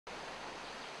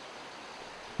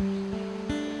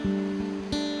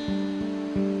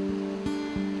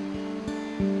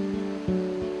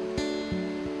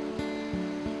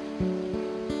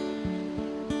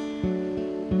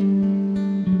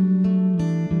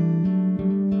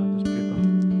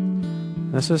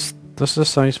This is a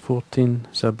size 14.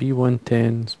 It's a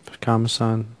B110 it's for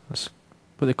Kamasan. It's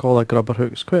what they call a grubber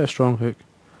hook. It's quite a strong hook.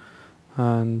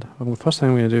 And the first thing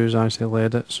I'm going to do is actually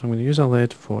lead it. So I'm going to use a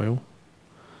lead foil.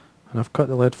 And I've cut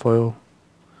the lead foil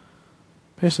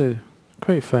basically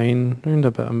quite fine, around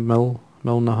about a mil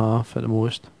and a half at the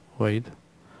most wide.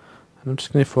 And I'm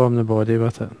just going to form the body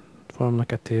with it. Form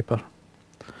like a taper.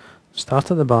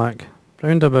 Start at the back,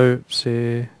 round about,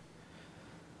 say,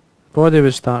 body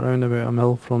would start round about a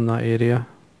mil from that area,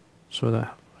 so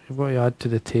that you've got to add to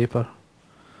the taper,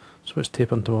 so it's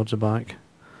tapering towards the back,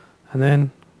 and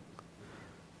then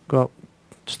go up,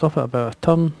 stop at about a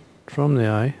turn from the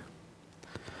eye.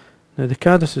 Now the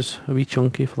caddis is a wee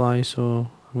chunky fly,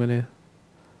 so I'm going to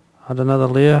add another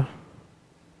layer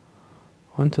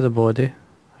onto the body,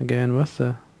 again with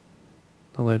the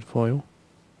lead foil,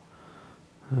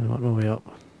 and work my way up.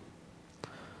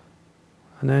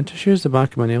 And then just use the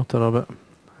back of my nail to rub it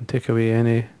and take away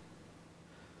any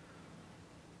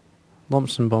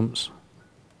lumps and bumps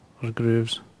or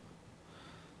grooves.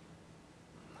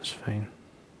 That's fine.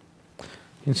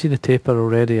 You can see the taper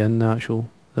already in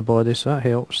the body, so that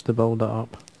helps to build it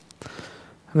up.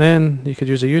 And then you could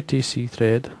use a UTC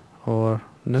thread, or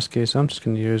in this case I'm just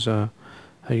going to use a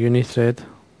uni thread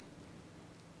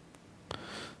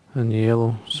in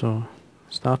yellow. So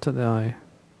start at the eye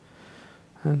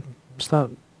and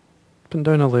start putting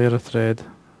down a layer of thread.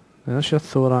 Now that's your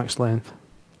thorax length.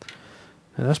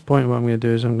 At this point what I'm going to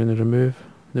do is I'm going to remove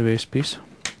the waste piece.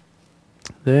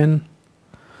 Then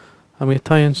I'm going to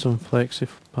tie in some Flexi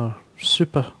or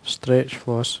super stretch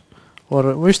floss, or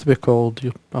it used to be called,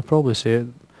 I'll probably say it,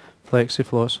 Flexi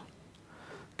floss,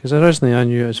 because originally I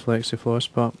knew it as Flexi floss,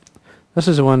 but this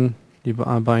is the one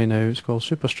I buy now. It's called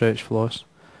super stretch floss,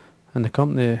 and the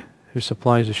company who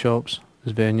supplies the shops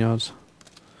is Vineyards.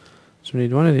 So we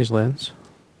need one of these lengths.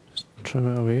 Just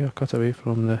trim it away, or cut away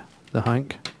from the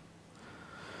hank.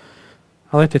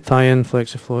 I like to tie in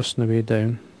Flexi floss on the way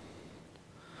down.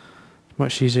 It's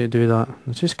much easier to do that.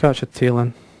 Let's just catch a tail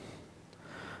in.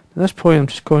 At this point I'm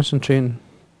just concentrating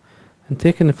and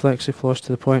taking the Flexi floss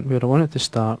to the point where I want it to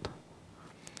start.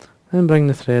 Then bring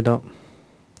the thread up.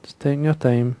 Just taking your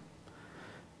time.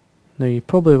 Now you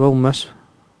probably will miss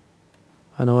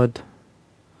an odd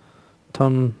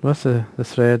turn with the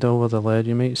thread over the lead.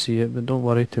 You might see it, but don't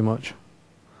worry too much.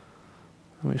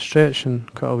 I'm going to stretch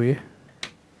and cut away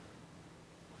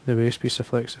the waste piece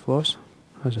of Flexi floss.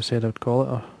 As I said, I would call it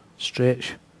a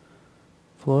stretch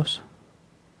floss.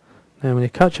 Now when you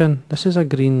catch in, this is a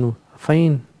green,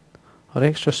 fine or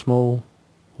extra small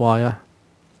wire.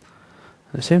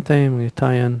 At the same time, when you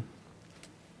tie in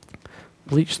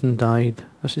bleached and dyed,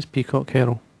 this is Peacock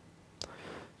Herl.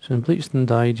 So in bleached and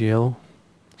dyed yellow.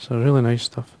 So really nice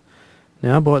stuff.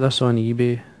 Now I bought this on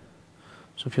eBay,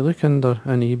 so if you look under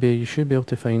on eBay you should be able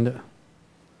to find it.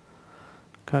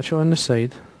 Catch it on the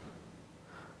side.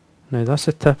 Now that's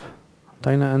the tip. I'm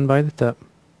tying it in by the tip,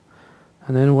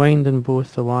 and then winding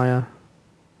both the wire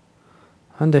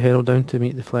and the herl down to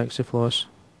meet the Flexi floss,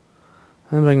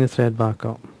 and bring the thread back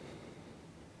up.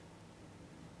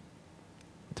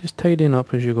 Just tidying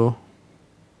up as you go.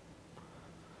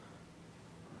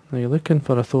 Now you're looking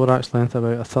for a thorax length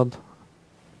about a third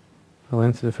the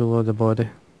length of the full of the body.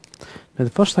 Now the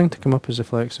first thing to come up is the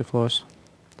Flexi floss.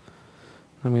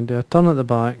 I'm going to do a turn at the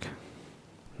back.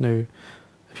 Now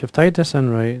if you've tied this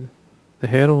in right, the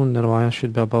herl and the wire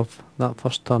should be above that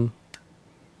first turn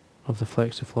of the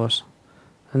Flexi floss.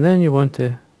 And then you want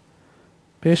to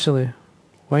basically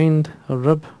wind or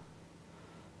rub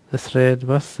the thread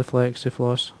with the Flexi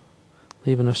floss,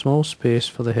 leaving a small space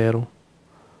for the herl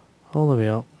all the way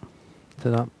up to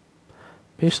that,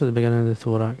 basically the beginning of the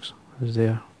thorax is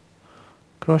there.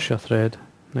 Cross your thread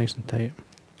nice and tight.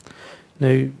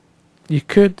 Now you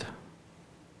could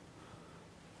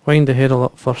wind the herl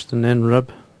up first and then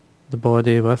rub the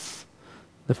body with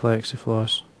the Flexi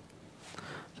floss.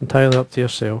 It's entirely up to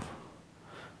yourself,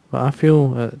 but I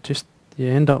feel you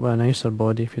end up with a nicer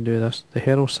body if you do this. The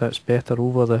herl sits better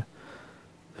over the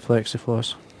Flexi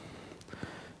floss.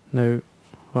 Now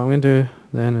what I'm going to do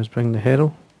then is bring the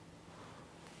herl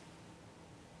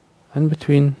in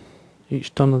between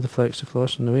each turn of the Flexi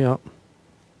floss on the way up.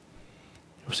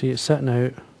 You'll see it's sitting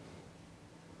out.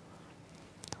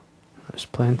 That's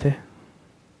plenty.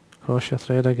 Cross your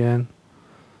thread again,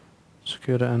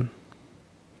 secure it in,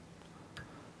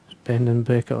 just bend and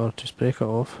break it, or just break it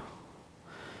off,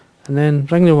 and then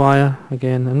bring the wire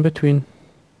again in between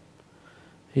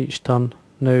each turn.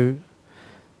 Now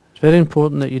it's very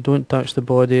important that you don't touch the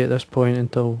body at this point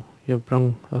until you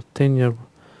bring or tin your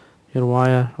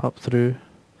wire up through,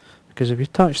 because if you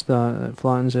touch that, it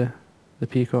flattens the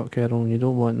Peacock Herl, and you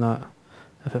don't want that.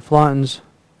 If it flattens,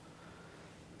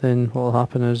 then what will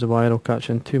happen is the wire will catch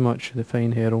in too much of the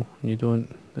fine Herl, and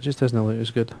it just doesn't look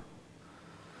as good.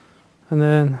 And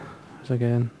then, as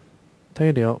again,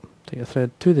 tidy up, take your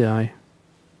thread to the eye.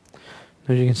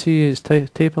 Now as you can see, it's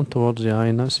tapering towards the eye,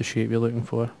 and that's the shape you're looking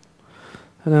for.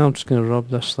 And then I'm just going to rub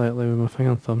this slightly with my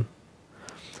finger and thumb,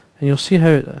 and you'll see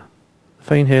how the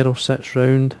fine Herl sits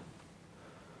round.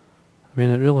 I mean,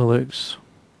 it really looks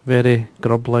very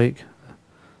grub-like,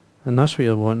 and that's what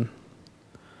you're wanting.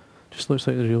 Just looks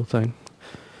like the real thing.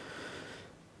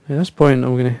 At this point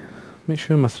I'm going to make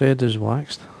sure my thread is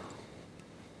waxed.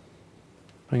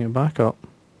 Bring it back up.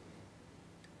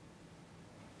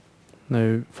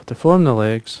 Now to form the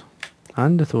legs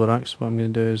and the thorax, what I'm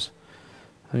going to do is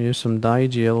I'll use some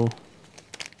dyed yellow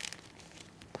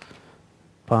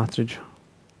Partridge.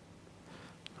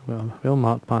 I've got a well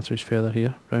marked Partridge feather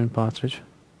here, brown Partridge.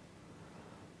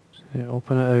 So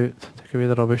open it out, take away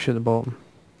the rubbish at the bottom.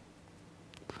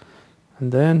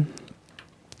 And then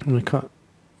I'm going to cut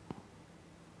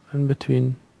in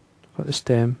between, cut the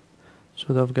stem,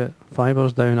 so that I've got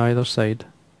fibres down either side,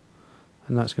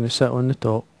 and that's going to sit on the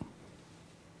top.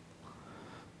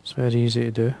 It's very easy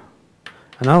to do,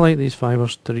 and I like these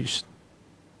fibres to reach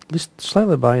at least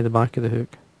slightly by the back of the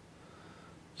hook.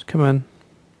 Just come in,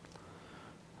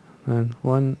 and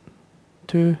 1,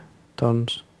 2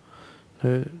 turns.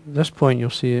 Now at this point you'll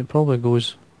see it probably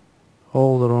goes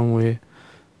all the wrong way.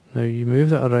 Now you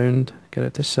move it around, get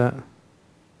it to sit.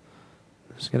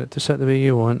 Just get it to sit the way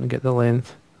you want and get the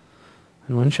length.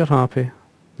 And once you're happy,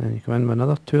 then you come in with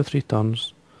another 2 or 3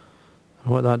 turns.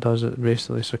 And what that does, it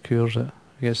basically secures it.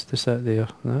 It gets to sit there.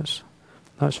 And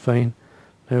that's fine.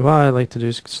 Now what I like to do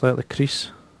is slightly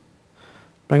crease.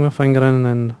 Bring my finger in and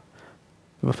then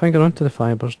put my finger onto the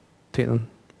fibres, take them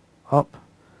up,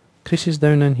 creases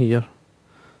down in here,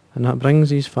 and that brings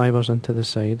these fibres into the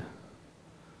side.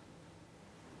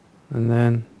 And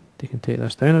then you can take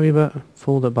this down a wee bit,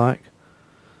 fold it back,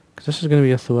 because this is going to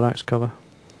be a thorax cover.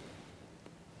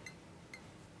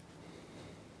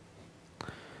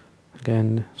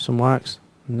 Again, some wax,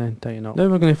 and then tighten up. Now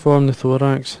we're going to form the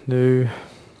thorax. Now, the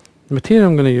material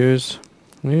I'm going to use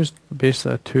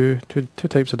basically two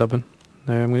types of dubbing.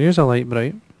 Now I'm going to use a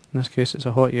Lite-Brite. In this case it's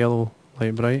a hot yellow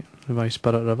Lite-Brite by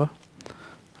Spirit River.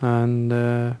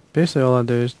 And basically all I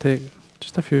do is take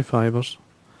just a few fibres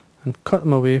and cut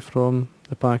them away from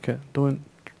the packet. Don't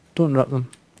rip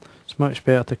them. It's much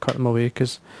better to cut them away,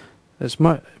 because it's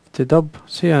to dub,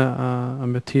 say a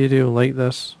material like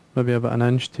this, maybe about an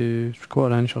inch to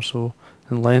 1/4 inch or so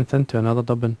in length into another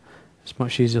dubbing, it's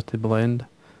much easier to blend.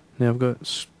 Now I've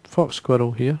got Fox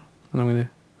Squirrel here, and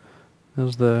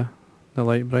there's the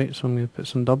Lite-Brite, so I'm going to put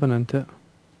some dubbing into it.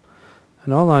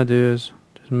 And all I do is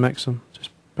just mix them,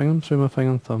 just bring them through my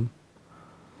finger and thumb,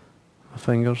 my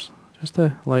fingers, just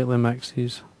to lightly mix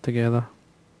these together.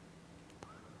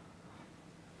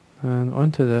 And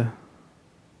onto the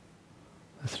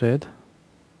thread.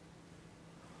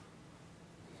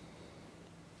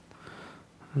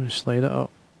 And just slide it up.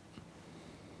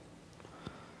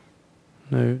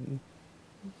 Now,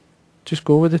 just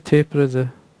go with the taper of the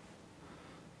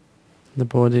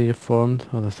body you've formed,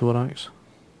 or the thorax.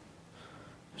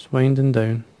 Just winding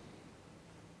down.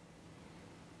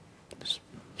 Just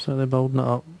slightly building it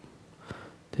up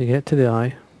to get to the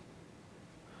eye.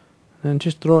 Then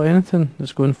just draw anything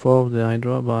that's going forward the eye,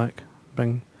 draw it back,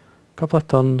 bring a couple of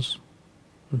turns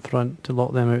in front to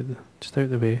lock them out, just out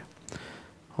the way.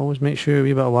 Always make sure a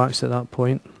wee bit of wax at that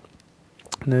point.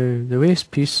 Now the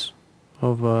waist piece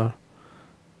of our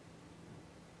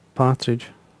Partridge,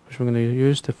 which we're going to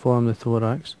use to form the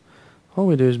thorax, all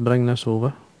we do is bring this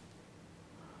over.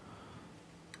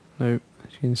 Now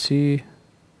as you can see,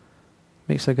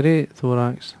 makes a great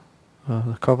thorax,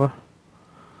 the cover,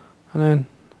 and then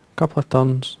couple of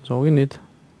turns is all we need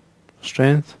for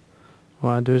strength.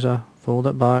 What I do is I fold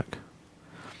it back.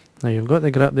 Now you've got the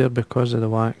grip there because of the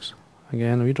wax.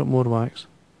 Again, a wee drop more wax,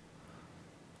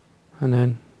 and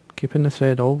then keeping the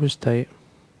thread always tight.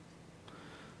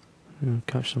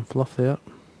 Catch some fluff there.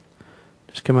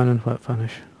 Just come in and wet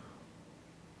finish.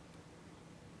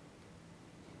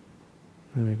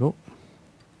 There we go.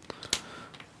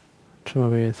 Trim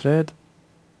away the thread.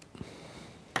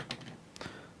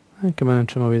 And come in and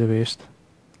trim away the waist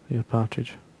of your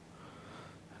Partridge.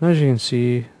 And as you can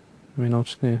see, I'm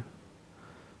just going to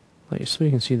let you so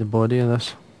you can see the body of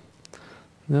this.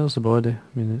 There's the body.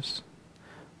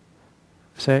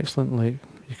 it's excellent. Like,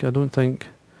 I don't think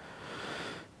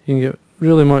you can get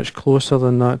really much closer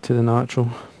than that to the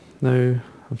natural. Now,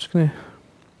 I'm just going to,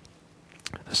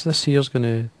 this here's going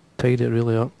to tidy it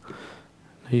really up.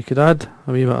 Now you could add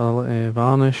a wee bit of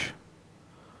varnish,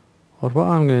 or what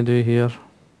I'm going to do here,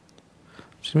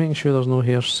 just making sure there's no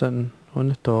hair sitting on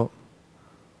the top.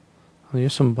 I'll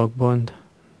use some Bug Bond.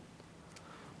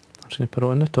 I'm just going to put it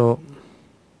on the top,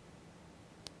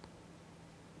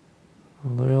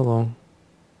 all the way along.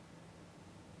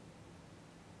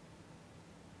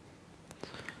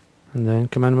 And then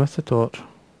come in with the torch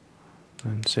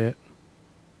and set.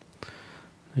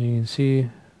 And you can see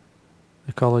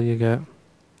the colour you get.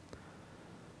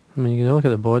 I mean, you can look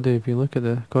at the body. If you look at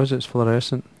because it's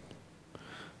fluorescent,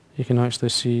 you can actually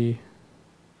see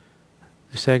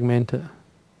the segmented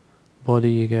body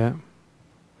you get.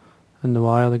 And the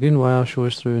wire, the green wire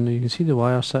shows through, and you can see the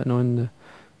wire sitting on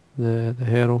the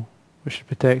Herl, which is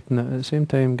protecting it, at the same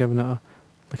time giving it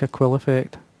like a quill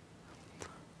effect.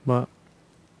 But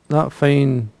that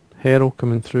fine Herl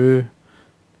coming through,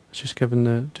 it's just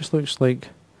giving just looks like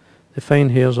the fine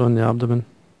hairs on the abdomen.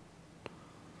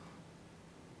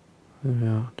 There we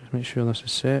are, just make sure this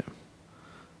is set.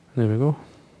 There we go.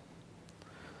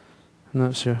 And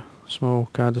that's your small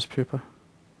Caddis Pupa.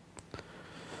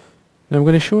 Now I'm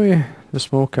going to show you the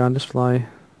small caddis fly.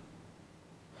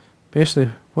 Basically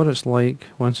what it's like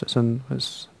once it's in,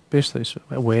 it's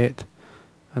wet,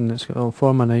 and it'll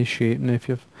form a nice shape. Now if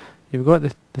you've got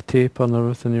the taper and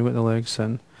everything, you've got the legs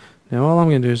in. Now all I'm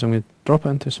going to do is I'm going to drop it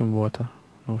into some water.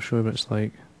 I'll show you what it's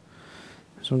like.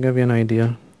 So I'll give you an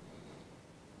idea.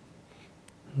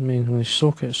 I'm going to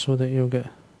soak it so that you'll get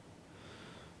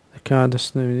the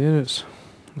caddis. Now there it's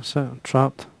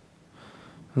trapped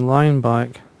and lying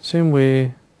back, same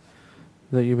way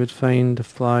that you would find the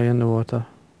fly in the water.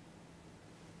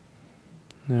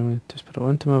 Now I'm going to just put it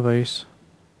onto my vise.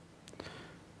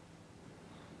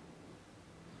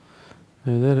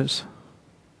 Now there it's,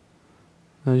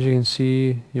 as you can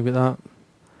see, you've got that,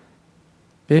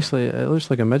 basically it looks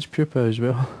like a midge pupa as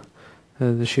well,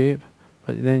 the shape,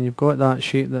 but then you've got that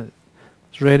shape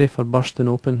that's ready for bursting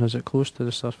open as it close to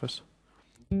the surface.